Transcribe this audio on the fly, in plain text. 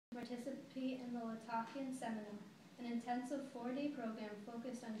participate in the Latakian Seminar, an intensive 4-day program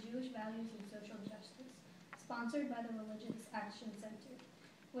focused on Jewish values and social justice, sponsored by the Religious Action Center,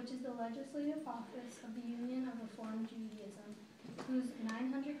 which is the legislative office of the Union of Reform Judaism, whose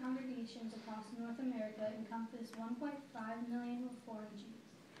 900 congregations across North America encompass 1.5 million Reform Jews,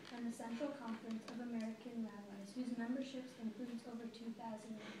 and the Central Conference of American Rabbis, whose memberships includes over 2,000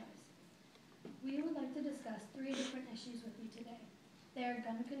 rabbis. We would like to discuss 3 different issues with you today. They are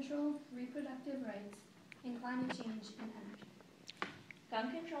gun control, reproductive rights, and climate change and energy.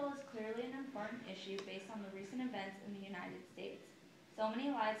 Gun control is clearly an important issue based on the recent events in the United States. So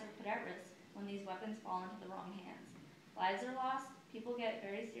many lives are put at risk when these weapons fall into the wrong hands. Lives are lost, people get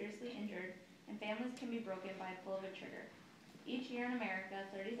very seriously injured, and families can be broken by a pull of a trigger. Each year in America,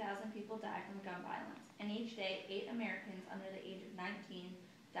 30,000 people die from gun violence, and each day, 8 Americans under the age of 19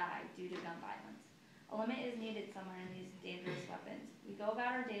 die due to gun violence. A limit is needed somewhere in these dangerous weapons. We go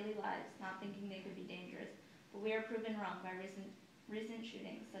about our daily lives not thinking they could be dangerous, but we are proven wrong by recent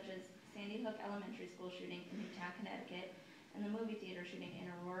shootings, such as Sandy Hook Elementary School shooting in Newtown, Connecticut, and the movie theater shooting in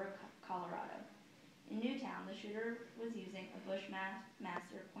Aurora, Colorado. In Newtown, the shooter was using a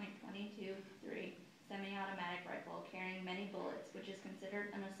Bushmaster .22-3 semi-automatic rifle carrying many bullets, which is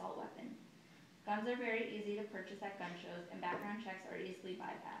considered an assault weapon. Guns are very easy to purchase at gun shows, and background checks are easily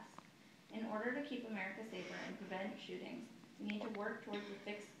bypassed. In order to keep America safer and prevent shootings, we need to work towards the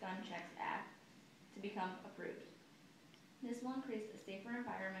Fixed Gun Checks Act to become approved. This will increase a safer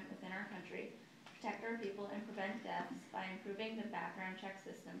environment within our country, protect our people, and prevent deaths by improving the background check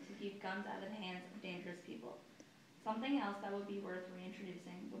system to keep guns out of the hands of dangerous people. Something else that would be worth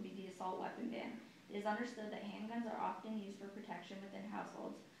reintroducing would be the assault weapon ban. It is understood that handguns are often used for protection within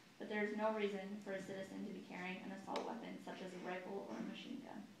households, but there is no reason for a citizen to be carrying an assault weapon such as a rifle or a machine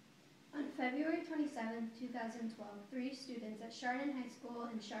gun. On February 27, 2012, 3 students at Chardon High School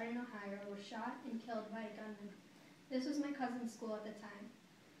in Chardon, Ohio were shot and killed by a gunman. This was my cousin's school at the time.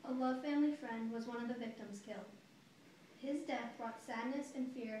 A love family friend was one of the victims killed. His death brought sadness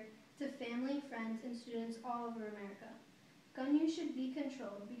and fear to family, friends, and students all over America. Gun use should be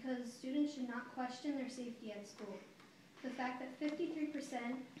controlled because students should not question their safety at school. The fact that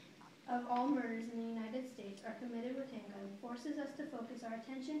 53% of all murders in the United States are committed with handguns forces us to focus our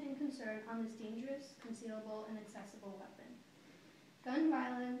attention and concern on this dangerous, concealable, and accessible weapon. Gun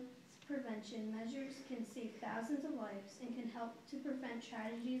violence prevention measures can save thousands of lives and can help to prevent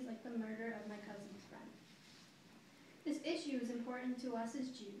tragedies like the murder of my cousin's friend. This issue is important to us as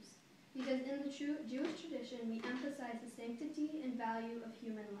Jews because in the Jewish tradition we emphasize the sanctity and value of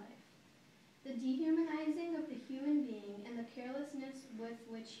human life. The dehumanizing of the human being and the carelessness with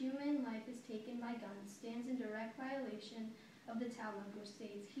which human life is taken by guns stands in direct violation of the Talmud, which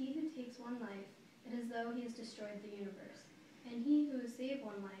states, "He who takes one life, it is as though he has destroyed the universe. And he who has saved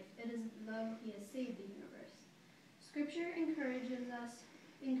one life, it is as though he has saved the universe." Scripture encourages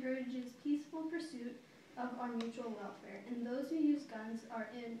peaceful pursuit of our mutual welfare, and those who use guns are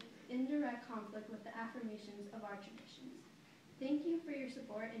in indirect conflict with the affirmations of our traditions. Thank you for your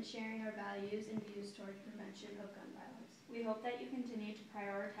support in sharing our values and views toward prevention of gun violence. We hope that you continue to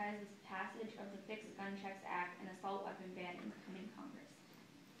prioritize the passage of the Fixed Gun Checks Act and assault weapon ban in the coming Congress.